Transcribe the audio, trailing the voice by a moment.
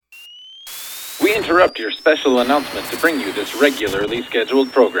We interrupt your special announcement to bring you this regularly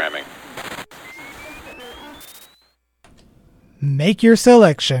scheduled programming. Make your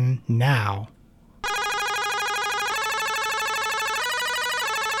selection now.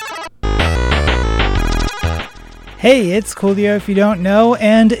 Hey, it's Coolio if you don't know,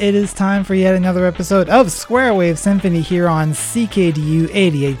 and it is time for yet another episode of Square Wave Symphony here on CKDU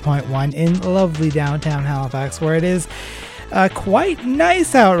 88.1 in lovely downtown Halifax, where it is quite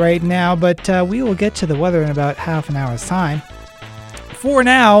nice out right now, but we will get to the weather in about half an hour's time. For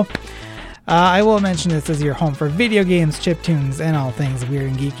now, I will mention this as your home for video games, chiptunes, and all things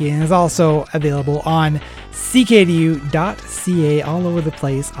weird and geeky, and is also available on ckdu.ca all over the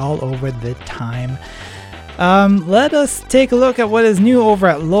place, all over the time. Let us take a look at what is new over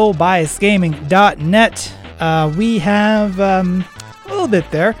at lowbiasgaming.net. We have a little bit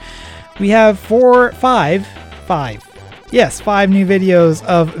there. We have five new videos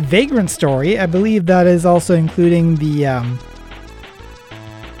of Vagrant Story. I believe that is also including the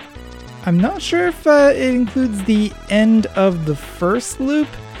I'm not sure if it includes the end of the first loop.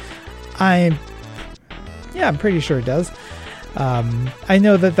 I'm pretty sure it does. I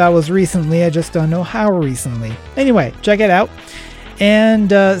know that was recently, I just don't know how recently. Anyway, check it out. And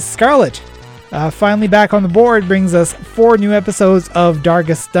Scarlet, finally back on the board, brings us 4 new episodes of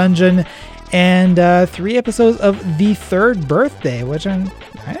Darkest Dungeon and 3 episodes of The Third Birthday, which I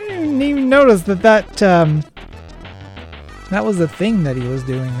didn't even notice that was the thing that he was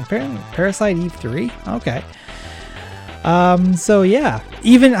doing. Apparently, Parasite Eve 3? Okay. So yeah,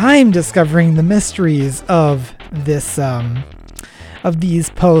 even I'm discovering the mysteries of this, of these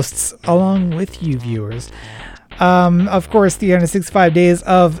posts along with you viewers. Of course, 365 days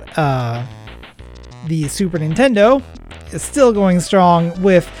of the Super Nintendo is still going strong,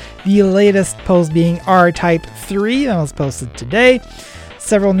 with the latest post being R-Type 3 that was posted today.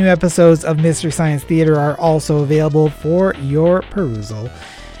 Several new episodes of Mystery Science Theater are also available for your perusal.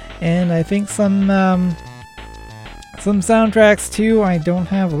 And I think some soundtracks too. I don't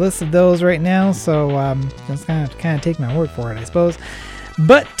have a list of those right now, so just kind of take my word for it, I suppose.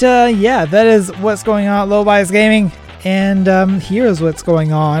 But yeah, that is what's going on at Low Bias Gaming, and here's what's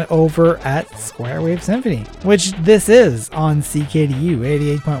going on over at Square Wave Symphony, which this is on CKDU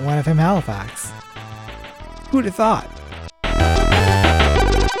 88.1 FM Halifax. Who'd have thought?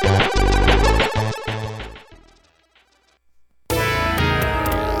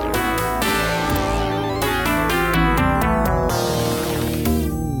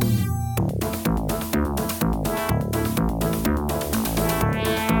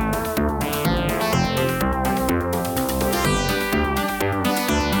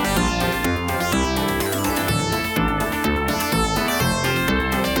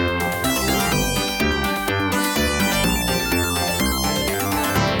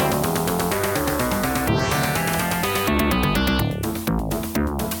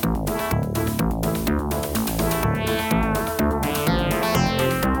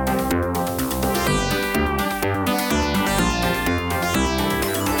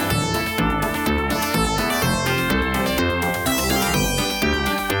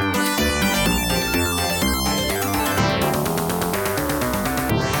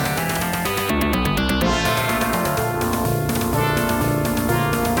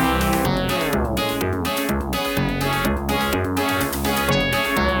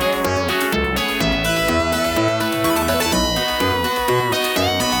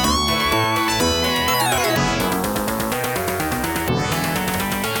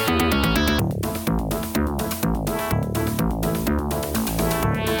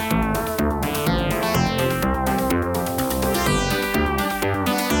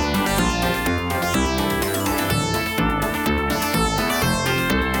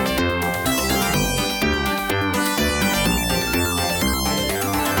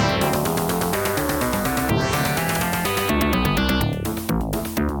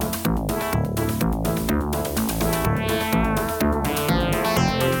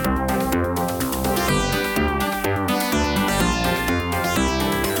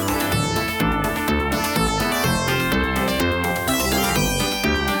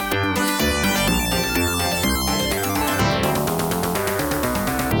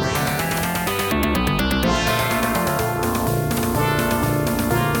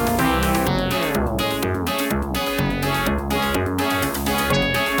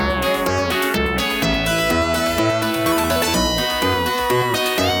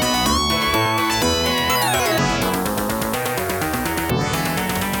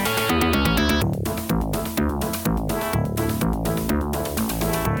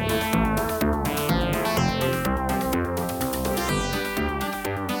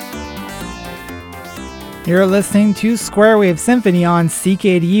 You're listening to Square Wave Symphony on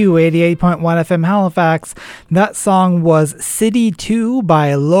CKDU 88.1 FM Halifax. That song was City 2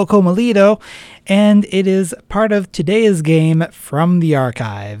 by Loco Molito, and it is part of today's game from the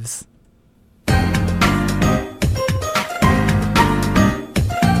archives.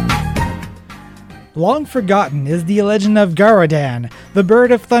 Long forgotten is the legend of Garadan, the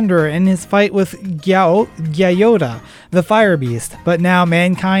bird of thunder, in his fight with Gyayota, the fire beast. But now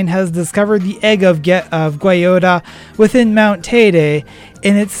mankind has discovered the egg of Gyayota within Mount Teide,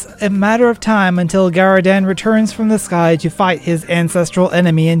 and it's a matter of time until Garadan returns from the sky to fight his ancestral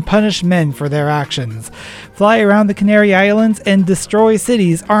enemy and punish men for their actions. Fly around the Canary Islands and destroy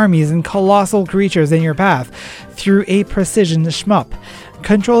cities, armies, and colossal creatures in your path through a precision shmup.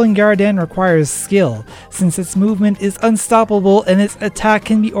 Controlling Garadan requires skill, since its movement is unstoppable and its attack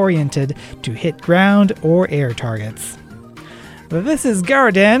can be oriented to hit ground or air targets. This is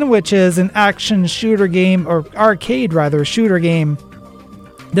Garadan, which is an action shooter game, or arcade rather, shooter game,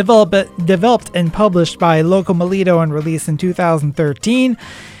 developed and published by Loco Molito and released in 2013.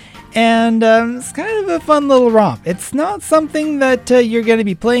 And it's kind of a fun little romp. It's not something that you're going to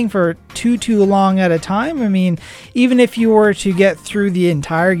be playing for too long at a time. I mean, even if you were to get through the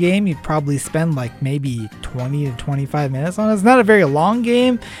entire game, you'd probably spend like maybe 20 to 25 minutes on it. It's not a very long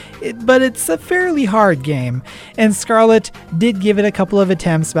game, but it's a fairly hard game. And Scarlett did give it a couple of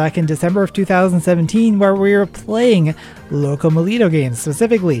attempts back in December of 2017 where we were playing Loco Molito games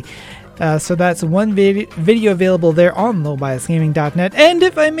specifically. So that's one video available there on lowbiasgaming.net. And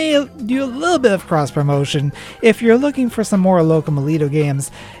if I may do a little bit of cross-promotion, if you're looking for some more Loco Molito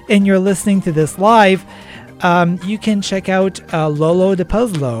games and you're listening to this live, you can check out Lolo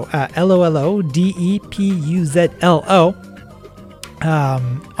DePuzlo, LOLODEPUZLO,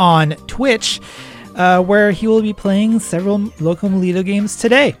 on Twitch, where he will be playing several Loco Molito games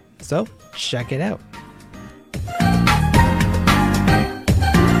today. So check it out.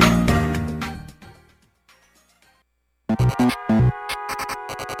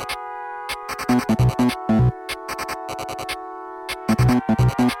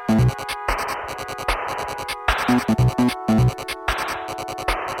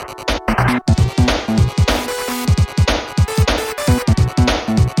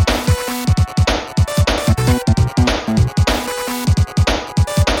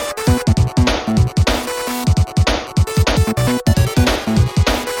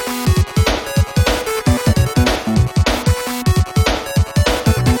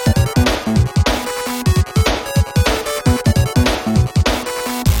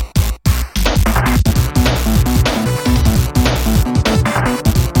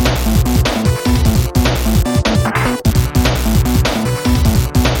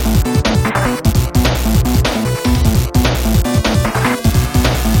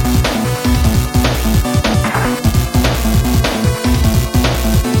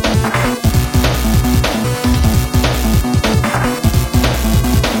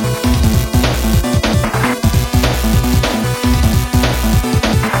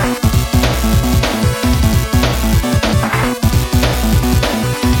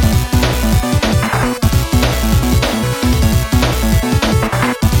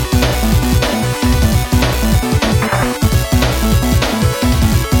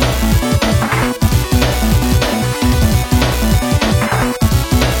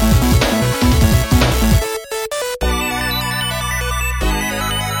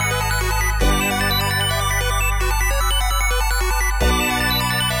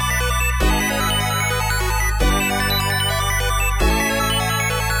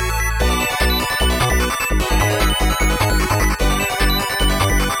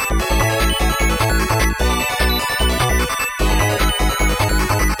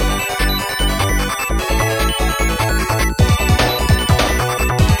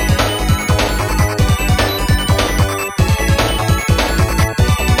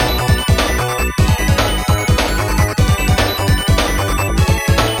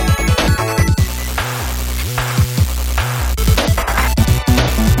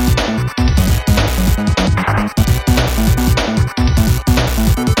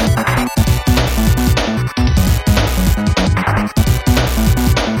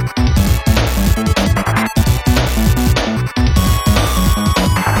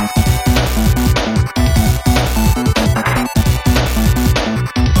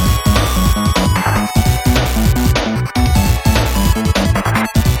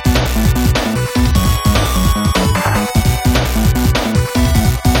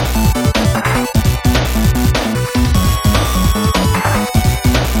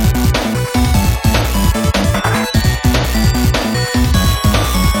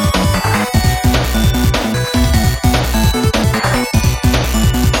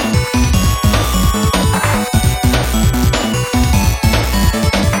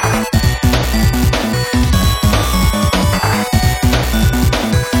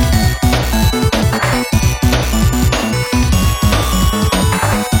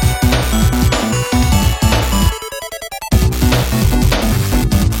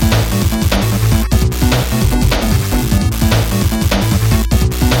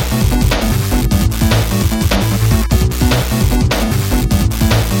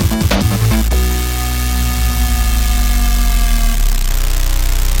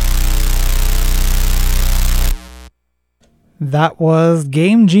 That was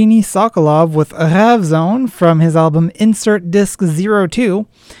Game Genie Sokolov with Rêve Zone from his album Insert Disc 02.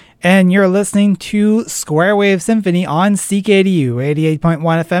 And you're listening to Square Wave Symphony on CKDU 88.1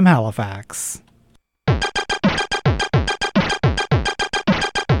 FM Halifax.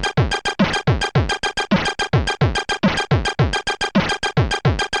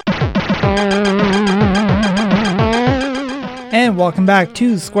 And welcome back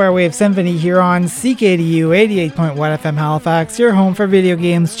to Square Wave Symphony here on CKDU 88.1 FM Halifax, your home for video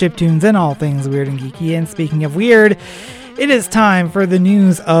games, chiptunes, and all things weird and geeky. And speaking of weird, it is time for the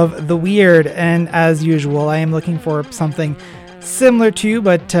news of the weird. And as usual, I am looking for something similar to,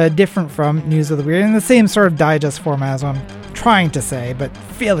 but different from News of the Weird, in the same sort of digest format as what I'm trying to say, but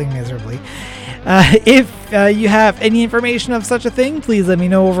failing miserably. If you have any information of such a thing, please let me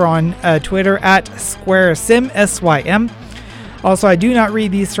know over on Twitter at SquareSym, SYM. Also, I do not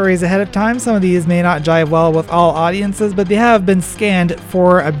read these stories ahead of time. Some of these may not jive well with all audiences, but they have been scanned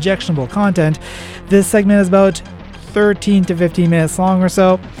for objectionable content. This segment is about 13 to 15 minutes long or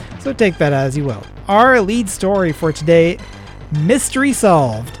so take that as you will. Our lead story for today, mystery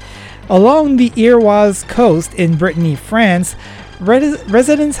solved. Along the Iroise coast in Brittany, France,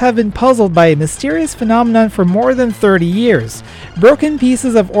 residents have been puzzled by a mysterious phenomenon for more than 30 years. Broken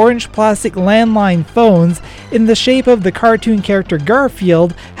pieces of orange plastic landline phones in the shape of the cartoon character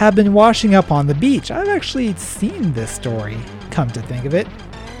Garfield have been washing up on the beach. I've actually seen this story, come to think of it.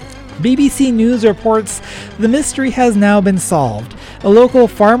 BBC News reports the mystery has now been solved. A local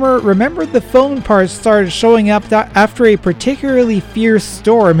farmer remembered the phone parts started showing up after a particularly fierce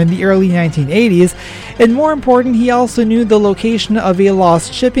storm in the early 1980s, and more important, he also knew the location of a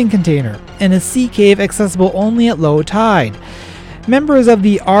lost shipping container in a sea cave accessible only at low tide. Members of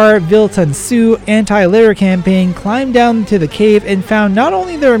the R. Vilton Sioux anti-litter campaign climbed down to the cave and found not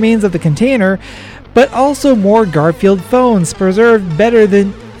only the remains of the container, but also more Garfield phones, preserved better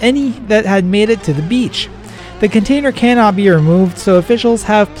than any that had made it to the beach. The container cannot be removed, so officials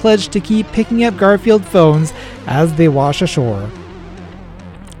have pledged to keep picking up Garfield phones as they wash ashore.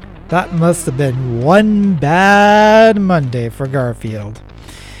 That must have been one bad Monday for Garfield.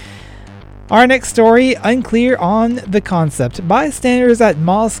 Our next story, unclear on the concept. Bystanders at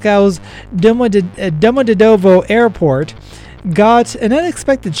Moscow's Domodedovo airport got an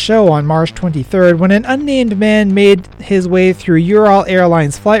unexpected show on March 23rd when an unnamed man made his way through Ural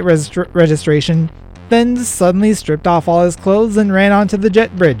Airlines flight registration, then suddenly stripped off all his clothes and ran onto the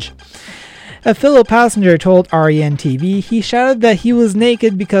jet bridge. A fellow passenger told REN TV he shouted that he was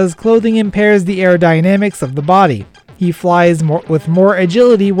naked because clothing impairs the aerodynamics of the body. He flies with more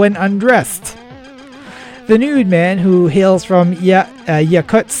agility when undressed. The nude man, who hails from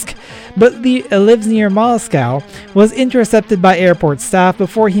Yakutsk but lives near Moscow, was intercepted by airport staff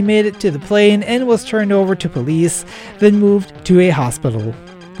before he made it to the plane and was turned over to police, then moved to a hospital.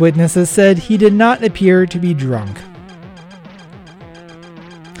 Witnesses said he did not appear to be drunk.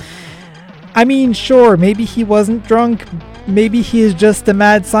 I mean, sure, maybe he wasn't drunk. Maybe he is just a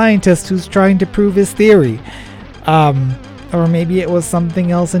mad scientist who's trying to prove his theory. Or maybe it was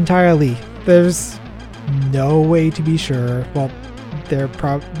something else entirely. There's no way to be sure. Well,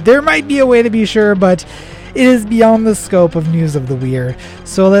 there might be a way to be sure, but it is beyond the scope of News of the Weird.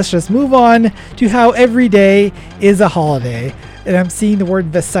 So let's just move on to how every day is a holiday. And I'm seeing the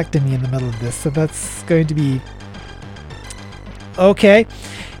word vasectomy in the middle of this, so that's going to be okay.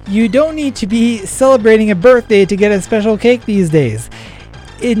 You don't need to be celebrating a birthday to get a special cake these days.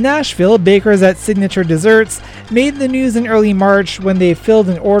 In Nashville, bakers at Signature Desserts made the news in early March when they filled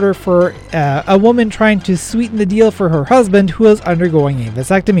an order for a woman trying to sweeten the deal for her husband who was undergoing a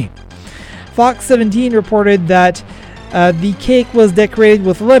vasectomy. Fox 17 reported that the cake was decorated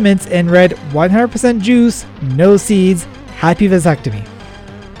with lemons and read 100% juice, no seeds, happy vasectomy.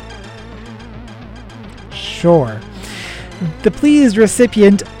 Sure. The pleased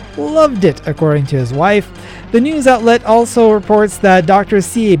recipient loved it, according to his wife. The news outlet also reports that doctors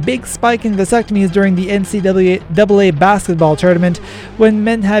see a big spike in vasectomies during the NCAA basketball tournament when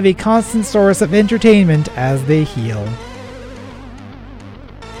men have a constant source of entertainment as they heal.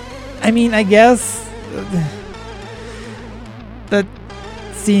 I mean, I guess that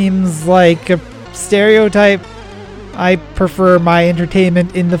seems like a stereotype. I prefer my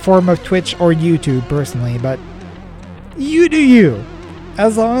entertainment in the form of Twitch or YouTube personally, but you do you.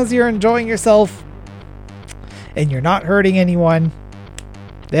 As long as you're enjoying yourself and you're not hurting anyone,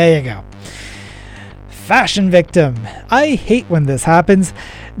 there you go. Fashion victim. I hate when this happens.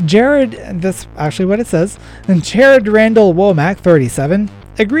 That's actually what it says. Jared Randall Womack, 37,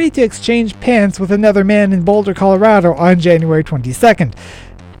 agreed to exchange pants with another man in Boulder, Colorado on January 22nd.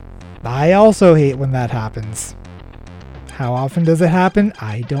 I also hate when that happens. How often does it happen?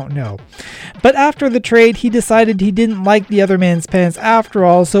 I don't know. But after the trade, he decided he didn't like the other man's pants after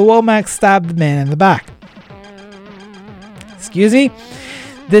all, so Womack stabbed the man in the back. Excuse me?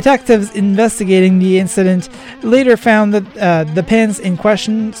 Detectives investigating the incident later found that the pants in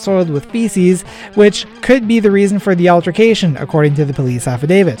question soiled with feces, which could be the reason for the altercation, according to the police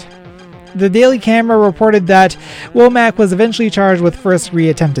affidavit. The Daily Camera reported that Womack was eventually charged with first-degree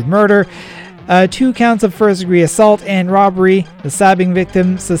attempted murder, 2 counts of first-degree assault and robbery. The stabbing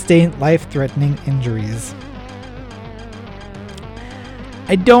victim sustained life-threatening injuries.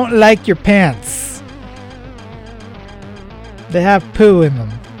 I don't like your pants. They have poo in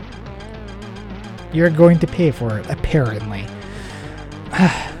them. You're going to pay for it, apparently.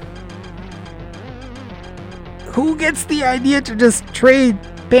 Who gets the idea to just trade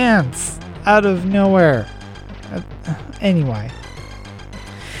pants out of nowhere? Anyway.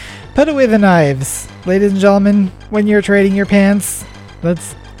 Put away the knives, ladies and gentlemen, when you're trading your pants.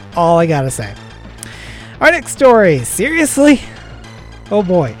 That's all I gotta say. Our next story. Seriously? Oh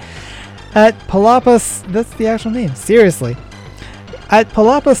boy. At Palapas, that's the actual name. Seriously. At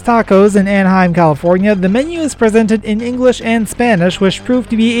Palapas Tacos in Anaheim, California, the menu is presented in English and Spanish, which proved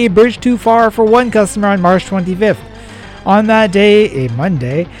to be a bridge too far for one customer on March 25th. On that day, a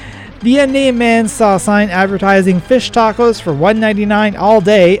Monday, the unnamed man saw a sign advertising fish tacos for $1.99 all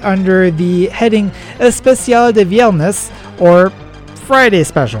day under the heading Especial de Viernes, or Friday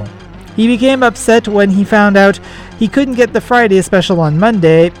Special. He became upset when he found out he couldn't get the Friday Special on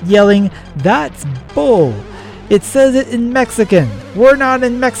Monday, yelling, "That's bull! It says it in Mexican. We're not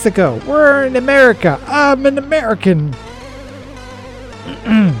in Mexico. We're in America. I'm an American."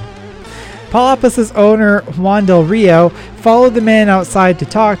 Palapas' owner, Juan Del Rio, followed the man outside to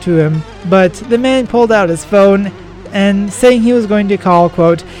talk to him, but the man pulled out his phone and saying he was going to call,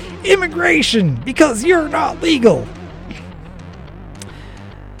 quote, "immigration, because you're not legal."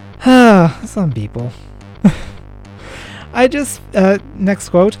 Some people. Next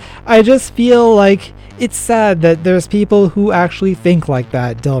quote, "I just feel like it's sad that there's people who actually think like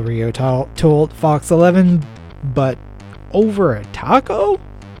that," Del Rio told Fox 11, but over a taco?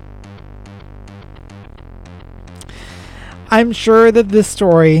 I'm sure that this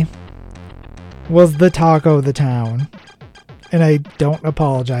story was the taco of the town, and I don't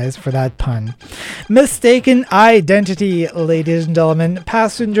apologize for that pun. Mistaken identity, ladies and gentlemen.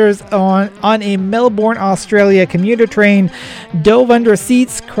 Passengers on a Melbourne, Australia commuter train dove under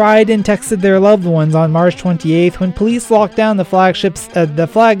seats, cried, and texted their loved ones on March 28th when police locked down the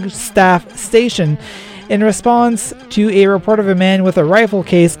Flagstaff station in response to a report of a man with a rifle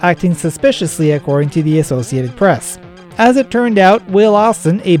case acting suspiciously, according to the Associated Press. As it turned out, Will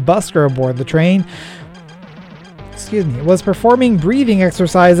Austin, a busker aboard the train, was performing breathing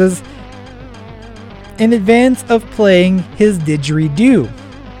exercises in advance of playing his didgeridoo,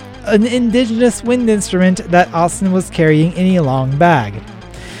 an indigenous wind instrument that Austin was carrying in a long bag.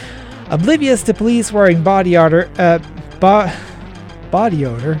 Oblivious to police wearing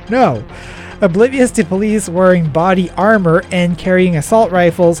Oblivious to police wearing body armor and carrying assault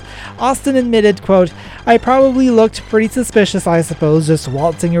rifles, Austin admitted, quote, "I probably looked pretty suspicious, I suppose, just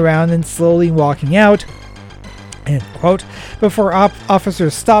waltzing around and slowly walking out," end quote, before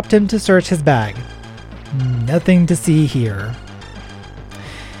officers stopped him to search his bag. Nothing to see here.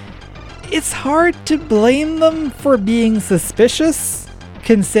 It's hard to blame them for being suspicious,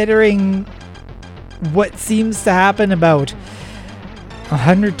 considering what seems to happen about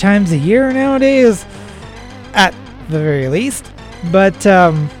 100 times a year nowadays, at the very least. But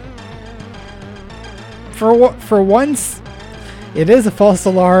for once, it is a false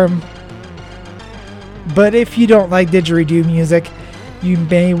alarm. But if you don't like didgeridoo music, you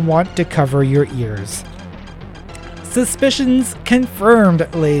may want to cover your ears. Suspicions confirmed,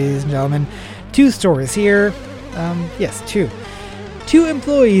 ladies and gentlemen. 2 stories here. Yes, 2. 2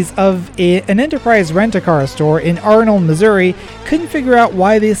 employees of an Enterprise rent-a-car store in Arnold, Missouri couldn't figure out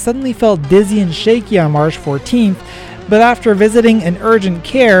why they suddenly felt dizzy and shaky on March 14th, but after visiting an urgent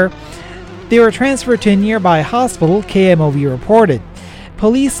care, they were transferred to a nearby hospital, KMOV reported.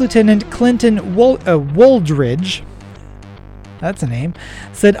 Police Lieutenant Clinton Wooldridge, that's a name,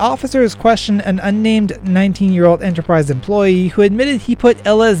 said officers questioned an unnamed 19-year-old Enterprise employee who admitted he put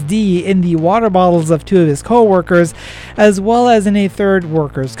LSD in the water bottles of 2 of his co-workers, as well as in a third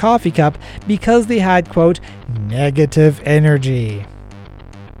worker's coffee cup, because they had, quote, negative energy.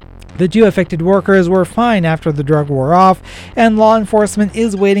 The 2 affected workers were fine after the drug wore off, and law enforcement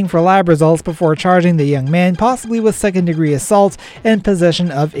is waiting for lab results before charging the young man, possibly with second-degree assault and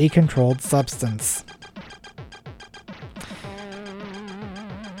possession of a controlled substance.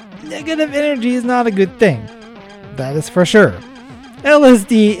 Negative energy is not a good thing. that is for sure.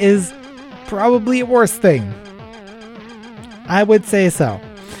 LSD is probably a worse thing. I would say so.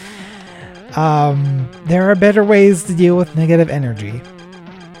 There are better ways to deal with negative energy.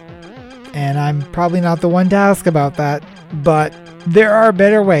 And I'm probably not the one to ask about that, but there are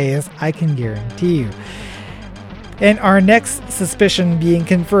better ways, I can guarantee you. And our next suspicion being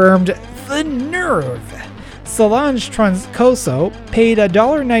confirmed, the nerve. Solange Troncoso paid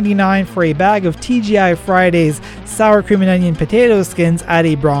 $1.99 for a bag of TGI Fridays sour cream and onion potato skins at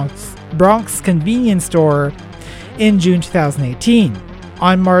a Bronx convenience store in June 2018.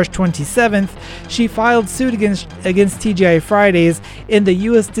 On March 27th, she filed suit against TGI Fridays in the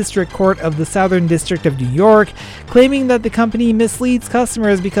U.S. District Court of the Southern District of New York, claiming that the company misleads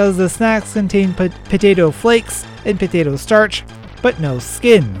customers because the snacks contain potato flakes and potato starch, but no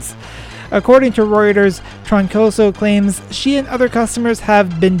skins. According to Reuters, Troncoso claims she and other customers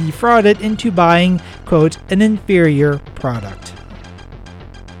have been defrauded into buying, quote, an inferior product.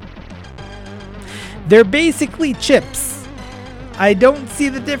 They're basically chips. I don't see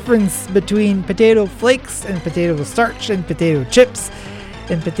the difference between potato flakes and potato starch and potato chips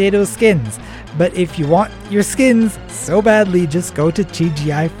and potato skins. But if you want your skins so badly, just go to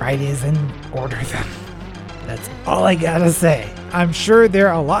TGI Fridays and order them. That's all I gotta say. I'm sure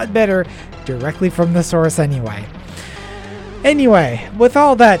they're a lot better directly from the source anyway. Anyway, with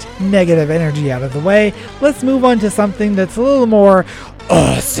all that negative energy out of the way, let's move on to something that's a little more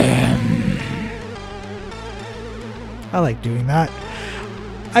awesome. I like doing that.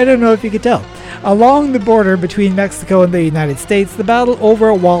 I don't know if you could tell. Along the border between Mexico and the United States, the battle over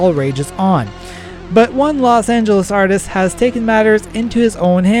a wall rages on. But one Los Angeles artist has taken matters into his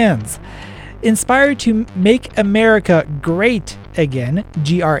own hands. Inspired to make America great again,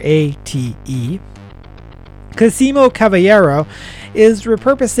 G-R-A-T-E, Cosimo Caballero is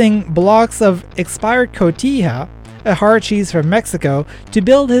repurposing blocks of expired cotija, a hard cheese from Mexico, to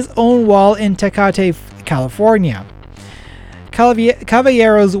build his own wall in Tecate, California.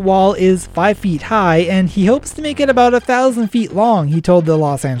 Caballero's wall is 5 feet high, and he hopes to make it about 1,000 feet long, he told the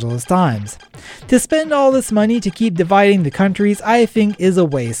Los Angeles Times. To spend all this money to keep dividing the countries, I think is a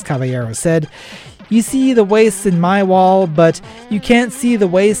waste, Caballero said. You see the waste in my wall, but you can't see the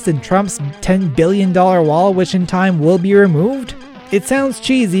waste in Trump's $10 billion wall, which in time will be removed? It sounds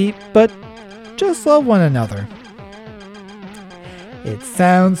cheesy, but just love one another. It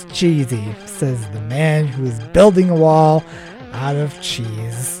sounds cheesy, says the man who is building a wall out of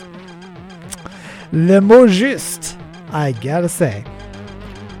cheese. Le mot juste, I gotta say.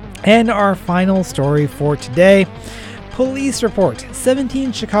 And our final story for today. Police report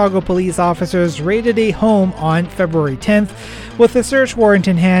 17 Chicago police officers raided a home on February 10th with a search warrant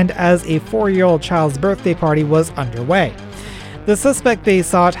in hand as a 4-year-old child's birthday party was underway. The suspect they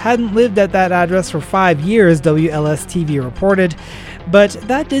sought hadn't lived at that address for 5 years, WLS-TV reported, but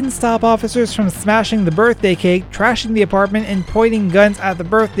that didn't stop officers from smashing the birthday cake, trashing the apartment, and pointing guns at the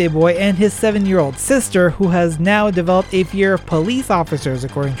birthday boy and his 7-year-old sister, who has now developed a fear of police officers,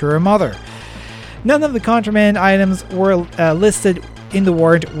 according to her mother. None of the contraband items were listed in the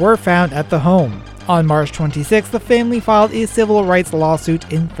warrant were found at the home. On March 26, the family filed a civil rights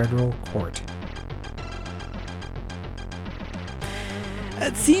lawsuit in federal court.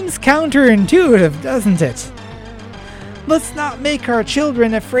 It seems counterintuitive, doesn't it? Let's not make our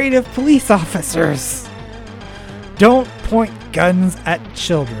children afraid of police officers. Don't point guns at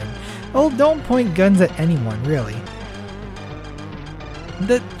children. Well, don't point guns at anyone, really.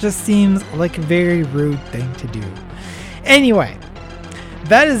 That just seems like a very rude thing to do. Anyway,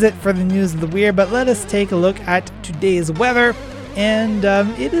 that is it for the news of the weird, but let us take a look at today's weather. And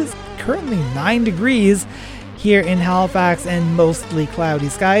it is currently 9 degrees here in Halifax and mostly cloudy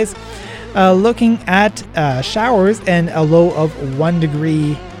skies. Looking at showers and a low of 1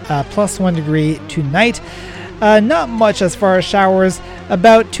 degree, plus 1 degree tonight. Not much as far as showers,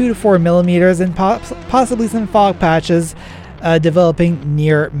 about 2 to 4 millimeters, and possibly some fog patches developing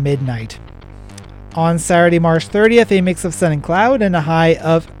near midnight. On Saturday, March 30th, a mix of sun and cloud and a high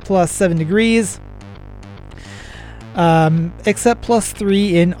of plus 7 degrees, except plus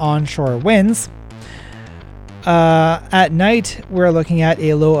 3 in onshore winds. At night, we're looking at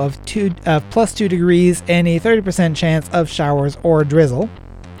a low of plus 2 degrees and a 30% chance of showers or drizzle.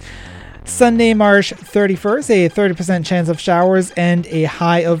 Sunday, March 31st, a 30% chance of showers and a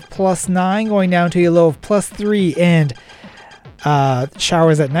high of plus 9, going down to a low of plus 3 and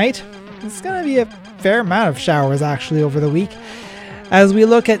showers at night. It's going to be a fair amount of showers actually over the week. As we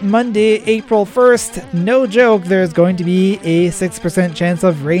look at Monday, April 1st, no joke, there's going to be a 6% chance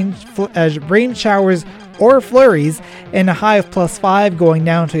of rain showers or flurries and a high of plus 5, going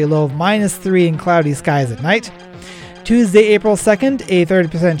down to a low of minus 3 in cloudy skies at night. Tuesday, April 2nd, a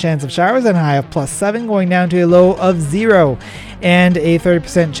 30% chance of showers and a high of +7, going down to a low of 0, and a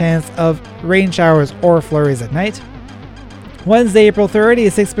 30% chance of rain showers or flurries at night. Wednesday, April 3rd,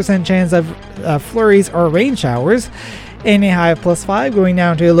 a 6% chance of flurries or rain showers, and a high of +5, going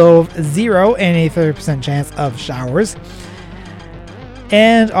down to a low of 0, and a 30% chance of showers.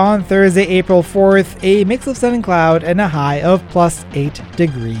 And on Thursday, April 4th, a mix of sun and cloud and a high of +8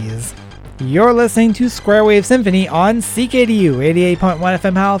 degrees. You're listening to Square Wave Symphony on CKDU 88.1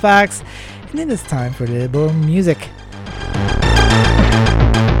 FM Halifax, and it is time for a little music.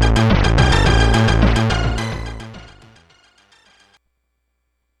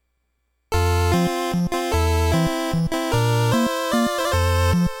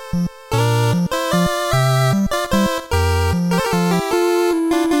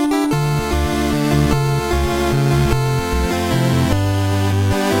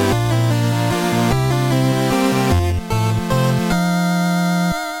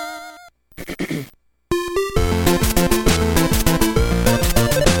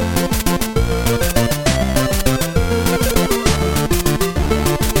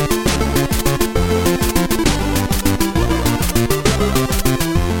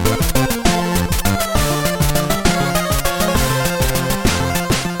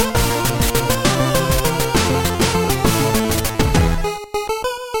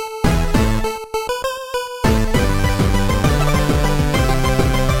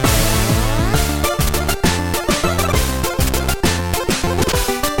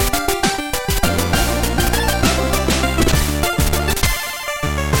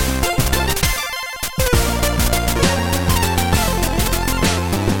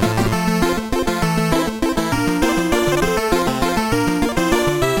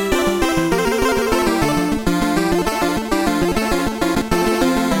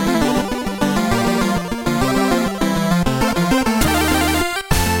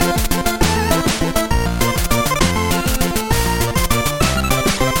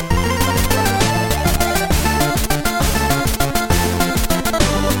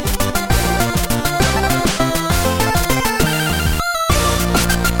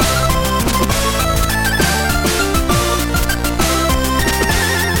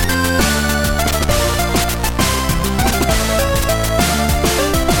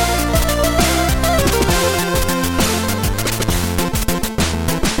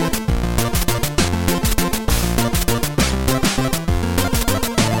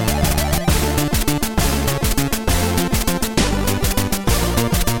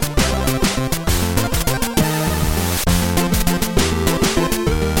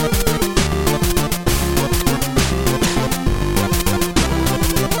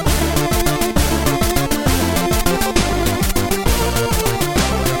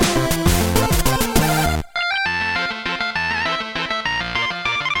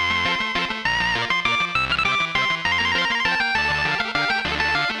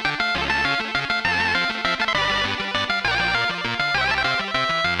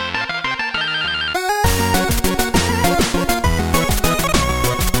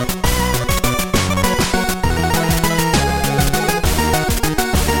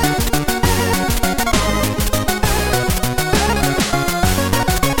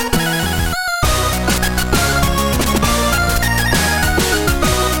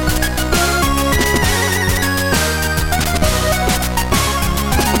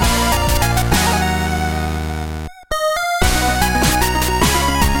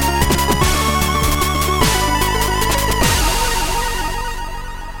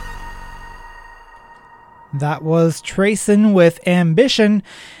 That was Tracin with Ambition,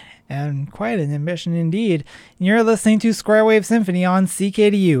 and quite an ambition indeed. You're listening to Square Wave Symphony on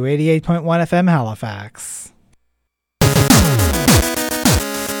CKDU 88.1 FM Halifax.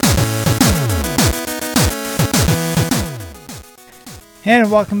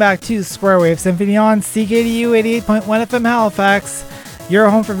 And welcome back to Square Wave Symphony on CKDU 88.1 FM Halifax, your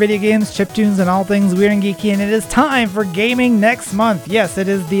home for video games, chiptunes, and all things weird and geeky, and it is time for gaming next month. Yes, it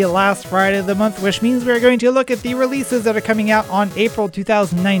is the last Friday of the month, which means we're going to look at the releases that are coming out on April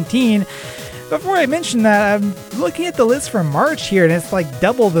 2019. Before I mention that, I'm looking at the list for March here, and it's like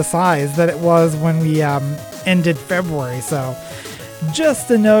double the size that it was when we ended February, so just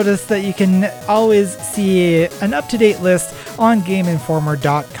a notice that you can always see an up-to-date list on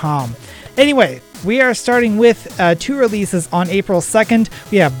GameInformer.com. Anyway, we are starting with two releases on April 2nd.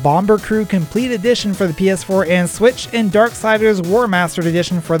 We have Bomber Crew Complete Edition for the PS4 and Switch, and Darksiders War Mastered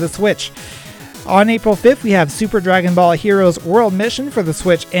Edition for the Switch. On April 5th, we have Super Dragon Ball Heroes World Mission for the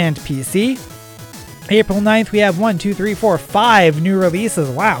Switch and PC. April 9th, we have 5 new releases.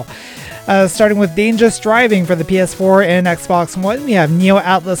 Wow. Starting with Dangerous Driving for the PS4 and Xbox One, we have Neo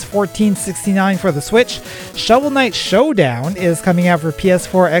Atlas 1469 for the Switch. Shovel Knight Showdown is coming out for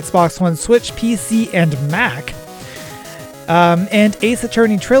PS4, Xbox One, Switch, PC, and Mac. And Ace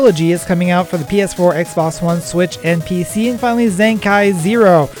Attorney Trilogy is coming out for the PS4, Xbox One, Switch, and PC. And finally, Zenkai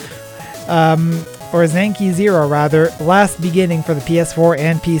Zero, or Zenki Zero rather, Last Beginning for the PS4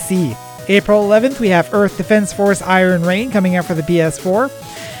 and PC. April 11th, we have Earth Defense Force Iron Rain coming out for the PS4.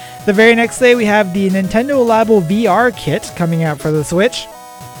 The very next day, we have the Nintendo Labo VR kit coming out for the Switch.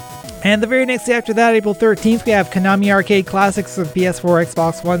 And the very next day after that, April 13th, we have Konami Arcade Classics for PS4,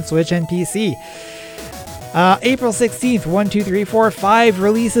 Xbox One, Switch, and PC. April 16th, 1, 2, 3, 4, 5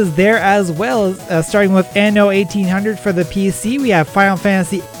 releases there as well. Starting with Anno 1800 for the PC, we have Final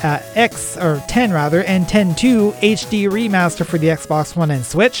Fantasy X, or 10 rather, and 10-2 HD Remaster for the Xbox One and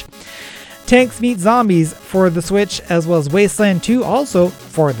Switch. Tanks Meet Zombies for the Switch, as well as Wasteland 2 also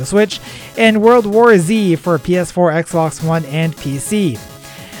for the Switch, and World War Z for PS4, Xbox One, and PC.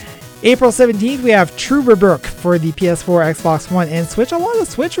 April 17th, we have Trüberbrook for the PS4, Xbox One, and Switch. A lot of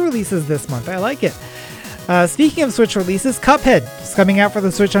Switch releases this month. I like it. Speaking of Switch releases, Cuphead is coming out for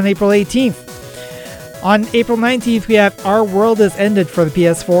the Switch on April 18th. On April 19th, we have Our World Is Ended for the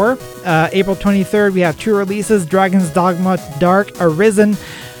PS4. April 23rd, we have 2 releases, Dragon's Dogma Dark Arisen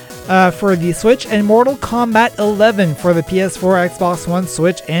for the Switch, and Mortal Kombat 11 for the PS4, Xbox One,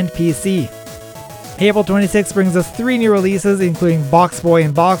 Switch, and PC. April 26th brings us 3 new releases, including Box Boy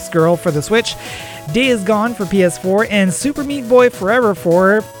and Box Girl for the Switch, Days Gone for PS4, and Super Meat Boy Forever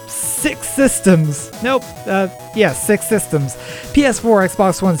for 6 systems. 6 systems. PS4,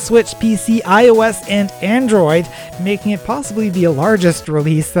 Xbox One, Switch, PC, iOS, and Android, making it possibly the largest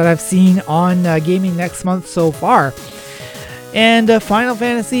release that I've seen on Gaming Next Month so far. And Final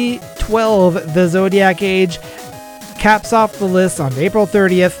Fantasy XII, The Zodiac Age, caps off the list on April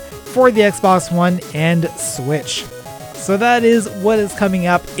 30th for the Xbox One and Switch. So that is what is coming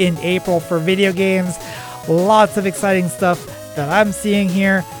up in April for video games. Lots of exciting stuff that I'm seeing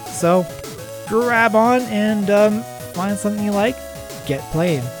here. So grab on and find something you like, get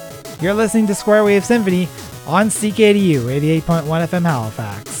playing. You're listening to Square Wave Symphony on CKDU 88.1 FM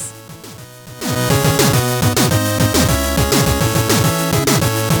Halifax.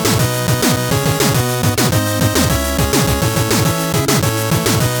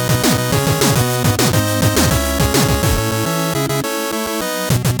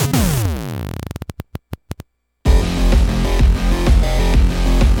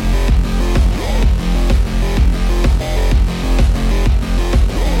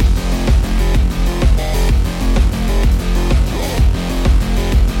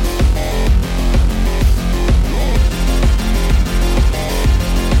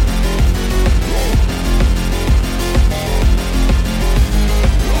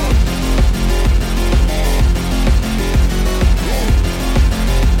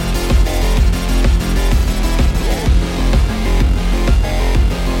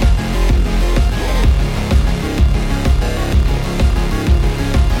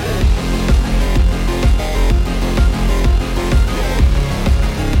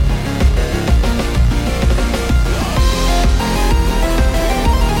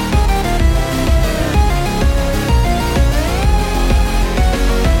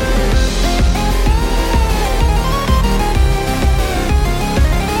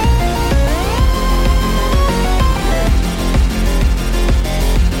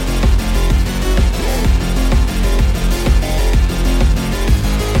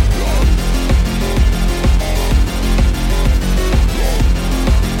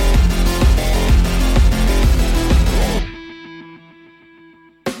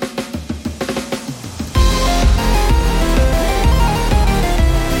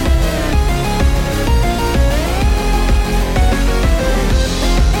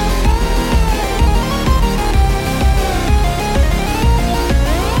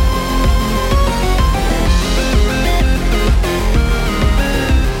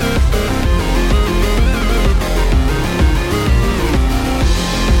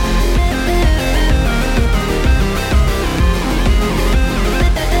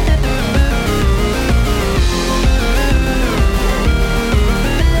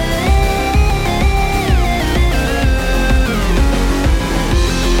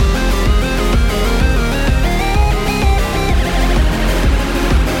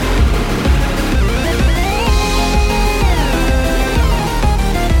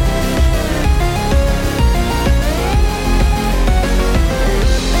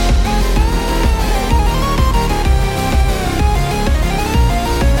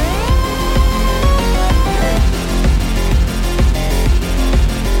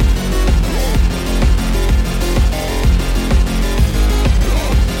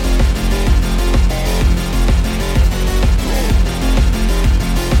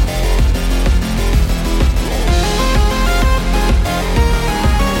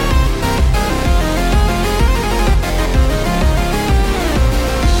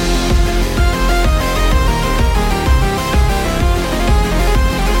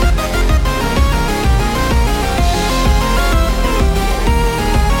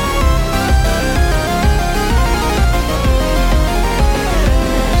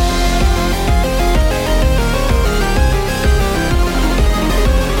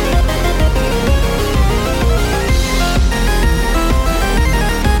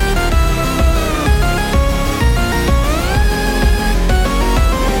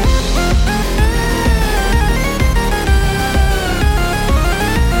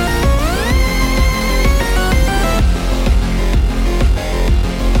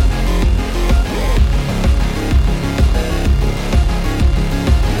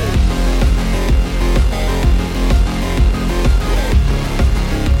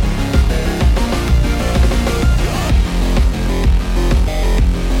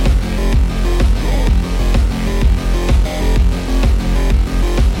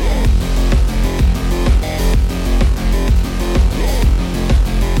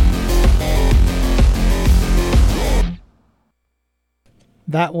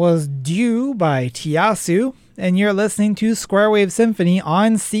 That was Due by Tiasu, and you're listening to Square Wave Symphony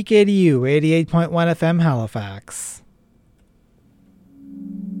on CKDU 88.1 FM Halifax.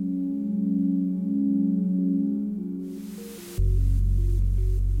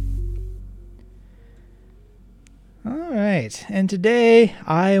 Alright, and today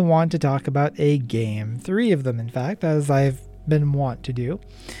I want to talk about a game. 3 of them, in fact, as I've been wont to do.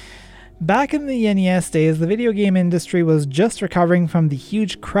 Back in the NES days, the video game industry was just recovering from the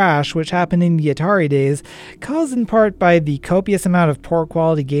huge crash which happened in the Atari days, caused in part by the copious amount of poor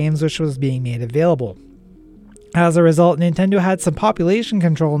quality games which was being made available. As a result, Nintendo had some population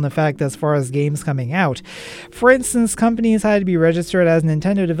control in effect as far as games coming out. For instance, companies had to be registered as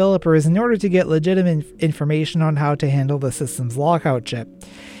Nintendo developers in order to get legitimate information on how to handle the system's lockout chip.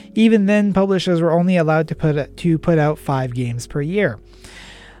 Even then, publishers were only allowed to put out 5 games per year.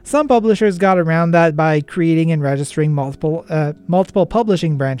 Some publishers got around that by creating and registering multiple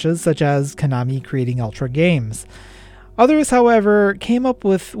publishing branches, such as Konami creating Ultra Games. Others, however, came up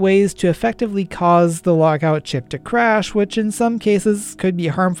with ways to effectively cause the lockout chip to crash, which in some cases could be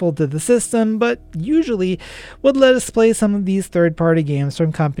harmful to the system, but usually would let us play some of these third-party games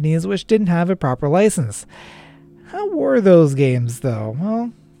from companies which didn't have a proper license. How were those games, though?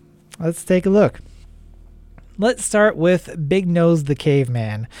 Well, let's take a look. Let's start with Big Nose the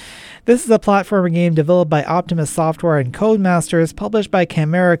Caveman. This is a platformer game developed by Optimus Software and Codemasters, published by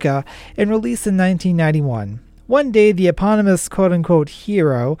Camerica, and released in 1991. One day, the eponymous quote-unquote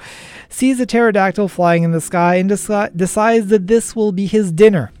hero sees a pterodactyl flying in the sky and decides that this will be his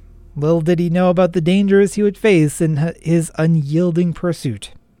dinner. Little did he know about the dangers he would face in his unyielding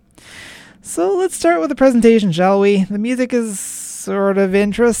pursuit. So let's start with the presentation, shall we? The music is sort of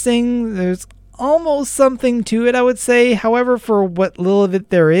interesting. There's almost something to it, I would say. However, for what little of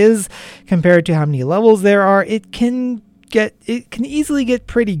it there is, compared to how many levels there are, it can easily get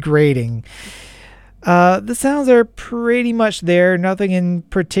pretty grating. The sounds are pretty much there, nothing in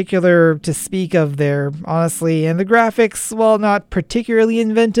particular to speak of there, honestly, and the graphics, while not particularly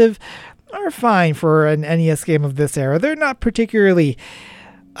inventive, are fine for an NES game of this era. They're not particularly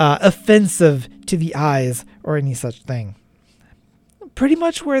offensive to the eyes or any such thing. Pretty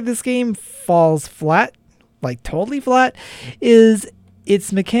much where this game falls flat, like totally flat, is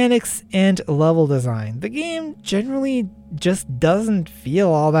its mechanics and level design. The game generally just doesn't feel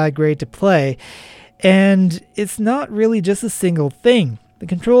all that great to play, and it's not really just a single thing. The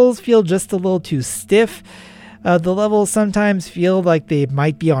controls feel just a little too stiff. The levels sometimes feel like they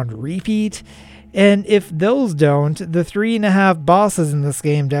might be on repeat, and if those don't, the 3.5 bosses in this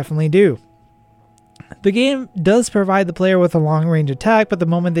game definitely do. The game does provide the player with a long-range attack, but the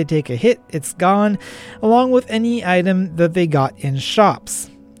moment they take a hit, it's gone, along with any item that they got in shops.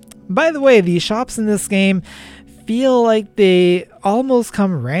 By the way, the shops in this game feel like they almost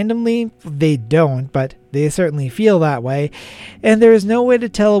come randomly. They don't, but they certainly feel that way, and there is no way to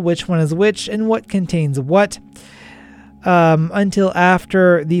tell which one is which and what contains what until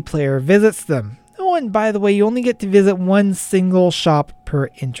after the player visits them. Oh, and by the way, you only get to visit one single shop per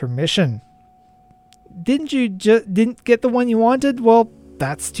intermission. Didn't get the one you wanted? Well,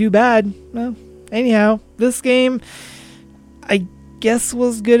 that's too bad. Well, anyhow, this game, I guess,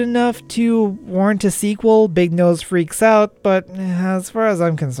 was good enough to warrant a sequel. Big Nose Freaks Out, but as far as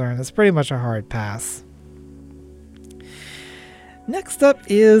I'm concerned, it's pretty much a hard pass. Next up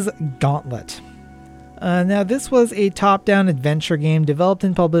is Gauntlet. Now, this was a top-down adventure game developed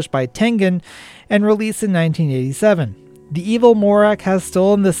and published by Tengen and released in 1987. The evil Morak has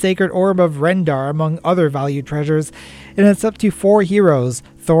stolen the sacred orb of Rendar, among other valued treasures, and it's up to 4 heroes,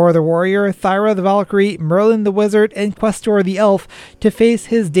 Thor the warrior, Thyra the Valkyrie, Merlin the wizard, and Questor the elf, to face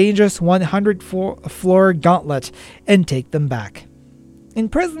his dangerous 100-floor gauntlet and take them back. In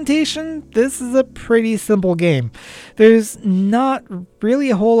presentation, this is a pretty simple game. There's not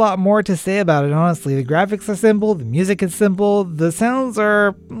really a whole lot more to say about it, honestly. The graphics are simple, the music is simple, the sounds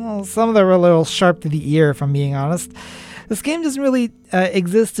are, well, some of them are a little sharp to the ear, if I'm being honest. This game doesn't really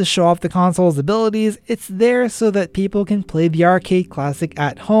exist to show off the console's abilities. It's there so that people can play the arcade classic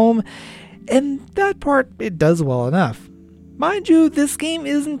at home, and that part it does well enough. Mind you, this game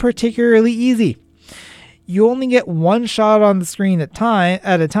isn't particularly easy. You only get one shot on the screen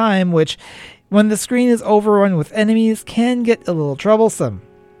at a time, which, when the screen is overrun with enemies, can get a little troublesome.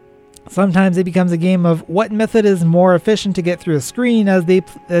 Sometimes it becomes a game of what method is more efficient to get through a screen, as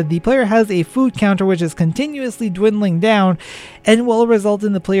the player has a food counter which is continuously dwindling down and will result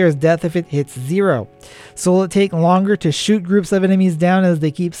in the player's death if it hits 0. So will it take longer to shoot groups of enemies down as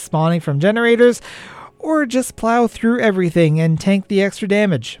they keep spawning from generators, or just plow through everything and tank the extra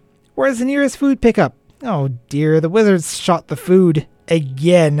damage? Where's the nearest food pickup? Oh dear, the wizards shot the food.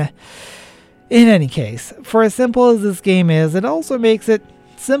 again. In any case, for as simple as this game is, it also makes it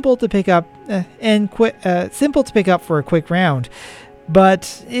simple to pick up simple to pick up for a quick round.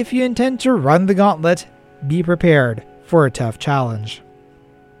 But if you intend to run the gauntlet, be prepared for a tough challenge.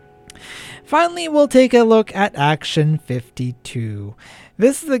 Finally, we'll take a look at Action 52.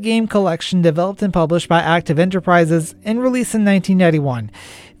 This is a game collection developed and published by Active Enterprises and released in 1991.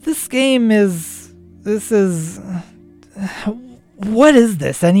 What is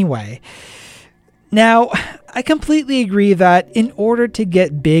this anyway? Now, I completely agree that in order to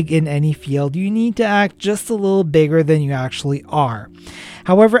get big in any field, you need to act just a little bigger than you actually are.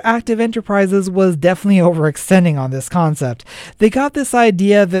 However, Active Enterprises was definitely overextending on this concept. They got this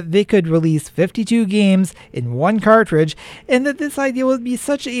idea that they could release 52 games in one cartridge, and that this idea would be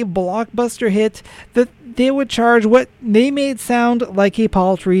such a blockbuster hit that they would charge what they made sound like a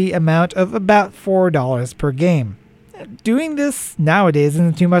paltry amount of about $4 per game. Doing this nowadays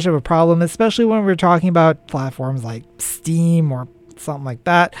isn't too much of a problem, especially when we're talking about platforms like Steam or something like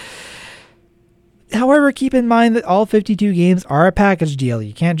that. However, keep in mind that all 52 games are a package deal.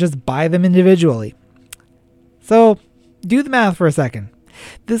 You can't just buy them individually. So, do the math for a second.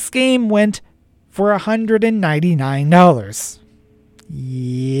 This game went for $199.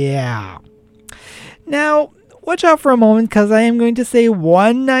 Yeah. Now, watch out for a moment, because I am going to say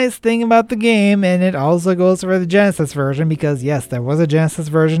one nice thing about the game, and it also goes for the Genesis version, because yes, there was a Genesis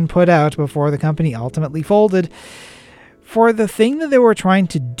version put out before the company ultimately folded. For the thing that they were trying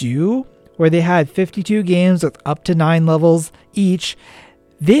to do, where they had 52 games with up to 9 levels each,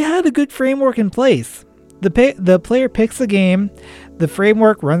 they had a good framework in place. The player picks a game, the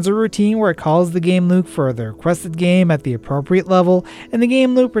framework runs a routine where it calls the game loop for the requested game at the appropriate level, and the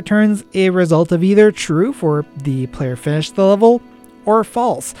game loop returns a result of either true for the player finished the level, or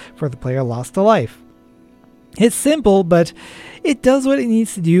false for the player lost a life. It's simple, but it does what it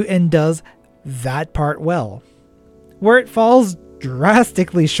needs to do and does that part well. Where it falls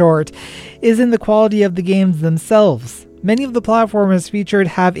drastically short is in the quality of the games themselves. Many of the platformers featured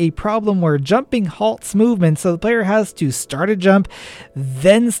have a problem where jumping halts movement, so the player has to start a jump,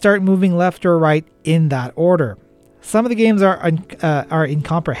 then start moving left or right in that order. Some of the games are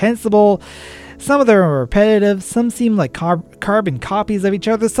incomprehensible, some of them are repetitive, some seem like carbon copies of each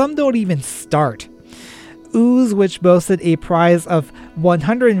other, some don't even start. Ooze, which boasted a prize of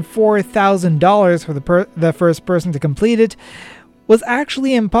 $104,000 for the first person to complete it, was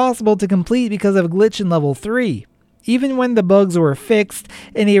actually impossible to complete because of a glitch in level 3. Even when the bugs were fixed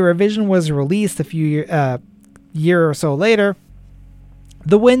and a revision was released a year or so later,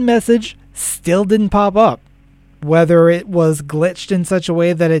 the win message still didn't pop up. Whether it was glitched in such a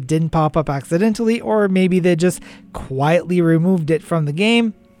way that it didn't pop up accidentally, or maybe they just quietly removed it from the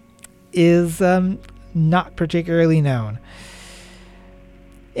game, is not particularly known.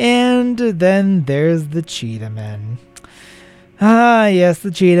 And then there's the Cheetah Men. Ah, yes, the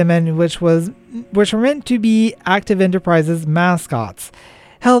Cheetah Men, which were meant to be Active Enterprises mascots.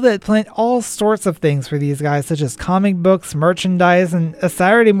 Hell, they planned all sorts of things for these guys, such as comic books, merchandise, and a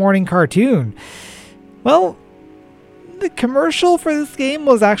Saturday morning cartoon. Well, the commercial for this game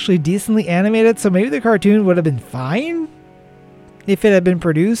was actually decently animated, so maybe the cartoon would have been fine if it had been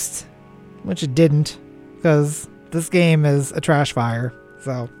produced, which it didn't, because this game is a trash fire.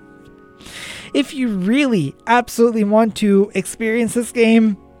 So, if you really absolutely want to experience this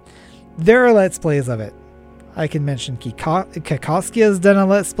game, there are Let's Plays of it. I can mention Kikoski has done a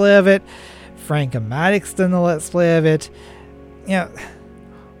Let's Play of it. Frank-O-Matic's done a Let's Play of it. You know,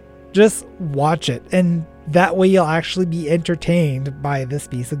 just watch it, and that way you'll actually be entertained by this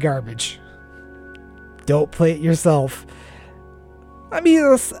piece of garbage. Don't play it yourself. I mean,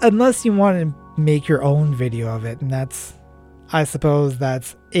 unless you want to make your own video of it, and I suppose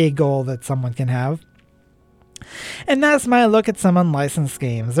that's a goal that someone can have. And that's my look at some unlicensed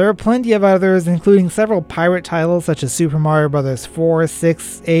games. There are plenty of others, including several pirate titles such as Super Mario Bros. 4,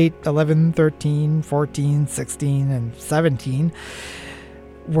 6, 8, 11, 13, 14, 16, and 17.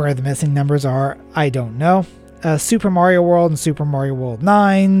 Where the missing numbers are, I don't know. Super Mario World and Super Mario World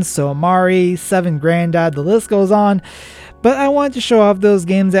 9, Somari, 7 Grandad, the list goes on. But I wanted to show off those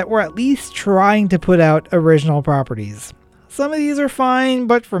games that were at least trying to put out original properties. Some of these are fine,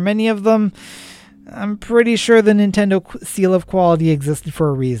 but for many of them, I'm pretty sure the Nintendo seal of quality existed for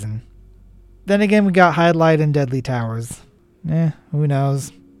a reason. Then again, we got Highlight and Deadly Towers. Who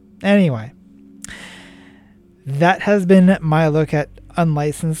knows? Anyway, that has been my look at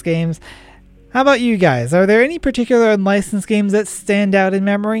unlicensed games. How about you guys? Are there any particular unlicensed games that stand out in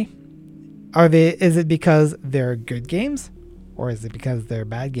memory? Is it because they're good games? Or is it because they're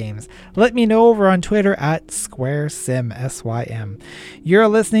bad games? Let me know over on Twitter at SquareSim, S-Y-M. You're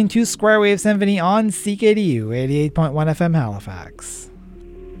listening to Square Wave Symphony on CKDU 88.1 FM Halifax.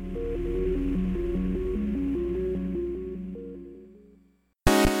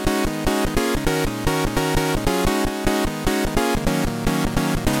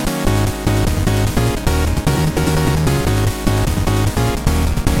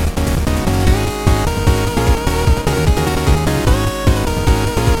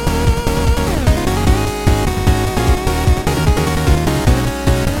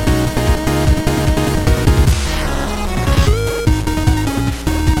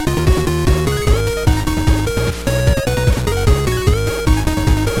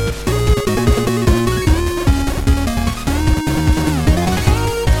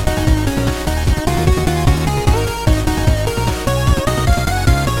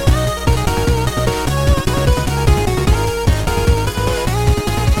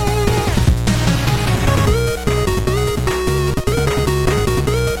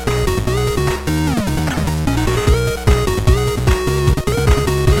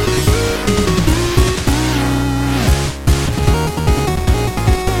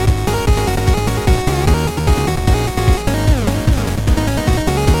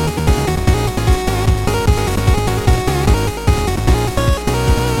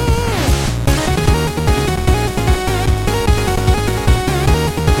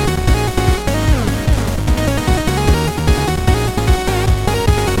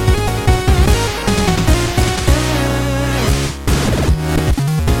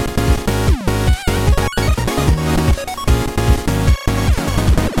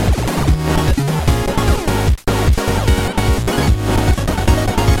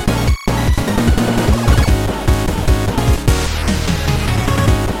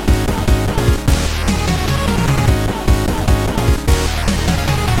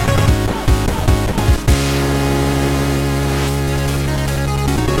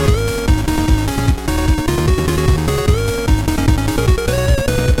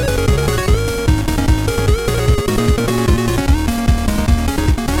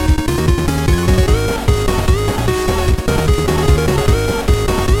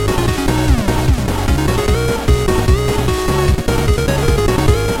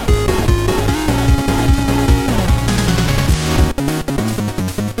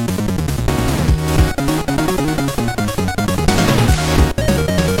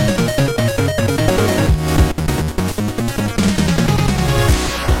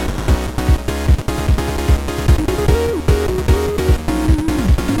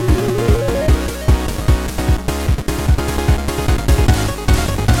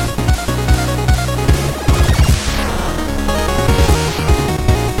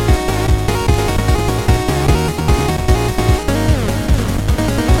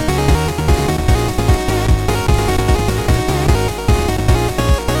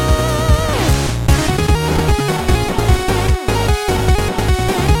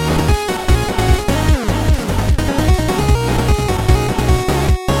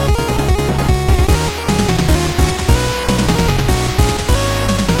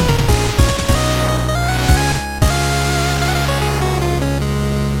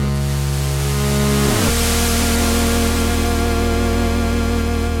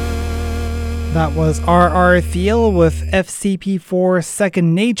 That was R.R. Thiel with FCP4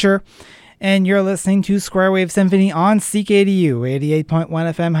 Second Nature, and you're listening to Square Wave Symphony on CKDU 88.1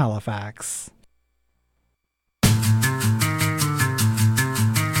 FM Halifax.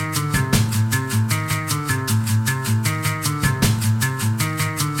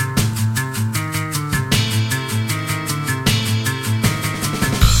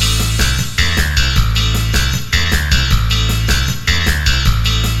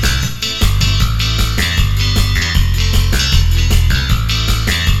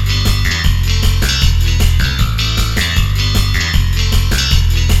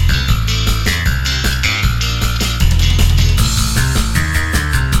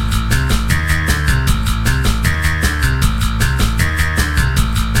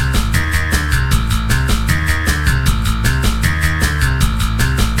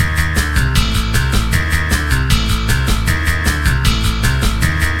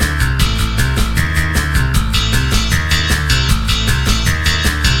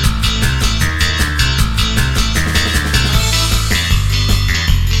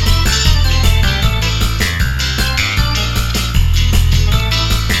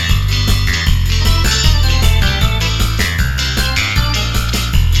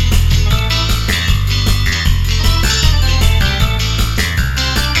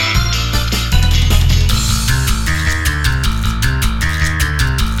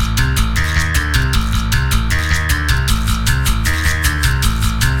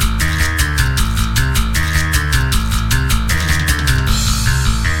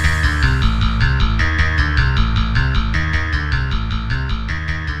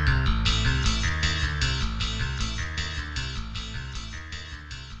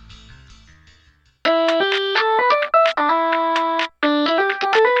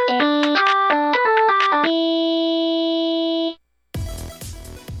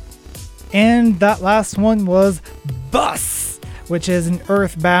 And that last one was Bus, which is an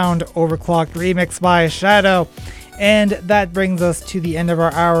Earthbound overclocked remix by Shadow. And that brings us to the end of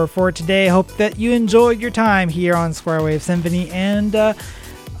our hour for today. Hope that you enjoyed your time here on Square Wave Symphony. And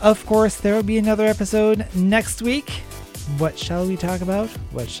of course, there will be another episode next week. What shall we talk about?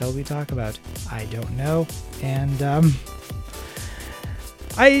 What shall we talk about? I don't know. And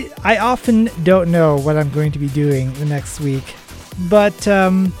I often don't know what I'm going to be doing the next week. But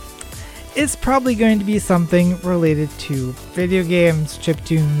it's probably going to be something related to video games,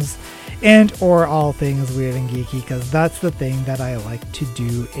 chiptunes, and or all things weird and geeky, because that's the thing that I like to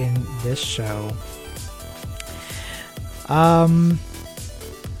do in this show.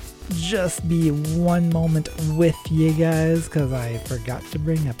 Just be one moment with you guys, because I forgot to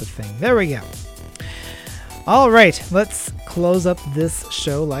bring up a thing. There we go. Alright, let's close up this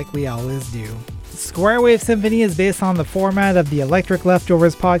show like we always do. Square Wave Symphony is based on the format of the Electric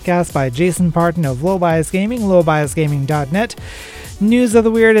Leftovers podcast by Jason Parton of Low Bias Gaming, lowbiasgaming.net. News of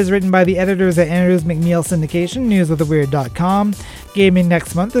the Weird is written by the editors at Andrews McNeil Syndication, newsoftheweird.com. Gaming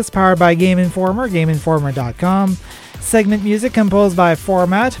Next Month is powered by Game Informer, gameinformer.com. Segment music composed by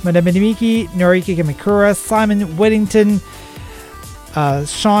Format, Madame Miki, Noriki Kimikura, Simon Whittington,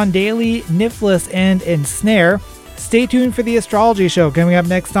 Sean Daly, Niflis, and Ensnare. Stay tuned for the Astrology Show coming up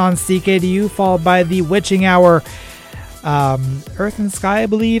next on CKDU, followed by the Witching Hour, Earth and Sky, I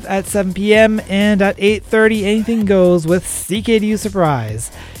believe, at 7 p.m. and at 8:30, Anything Goes with CKDU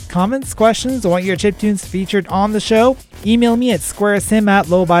Surprise. Comments, questions, want your chiptunes featured on the show? Email me at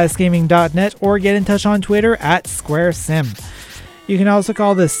squaresim@lowbiasgaming.net or get in touch on Twitter at squaresim. You can also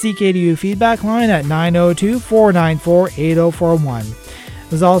call the CKDU feedback line at 902-494-8041.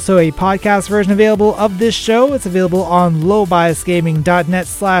 There's also a podcast version available of this show. It's available on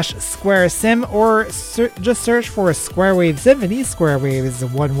lowbiasgaming.net/squaresim or just search for Square Wave Symphony. Square Wave is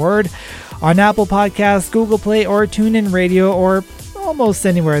one word. On Apple Podcasts, Google Play, or TuneIn Radio, or almost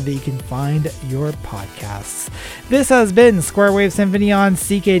anywhere that you can find your podcasts. This has been Square Wave Symphony on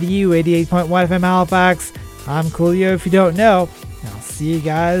CKDU 88.1 FM Halifax. I'm Coolio if you don't know. I'll see you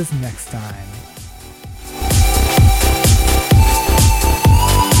guys next time.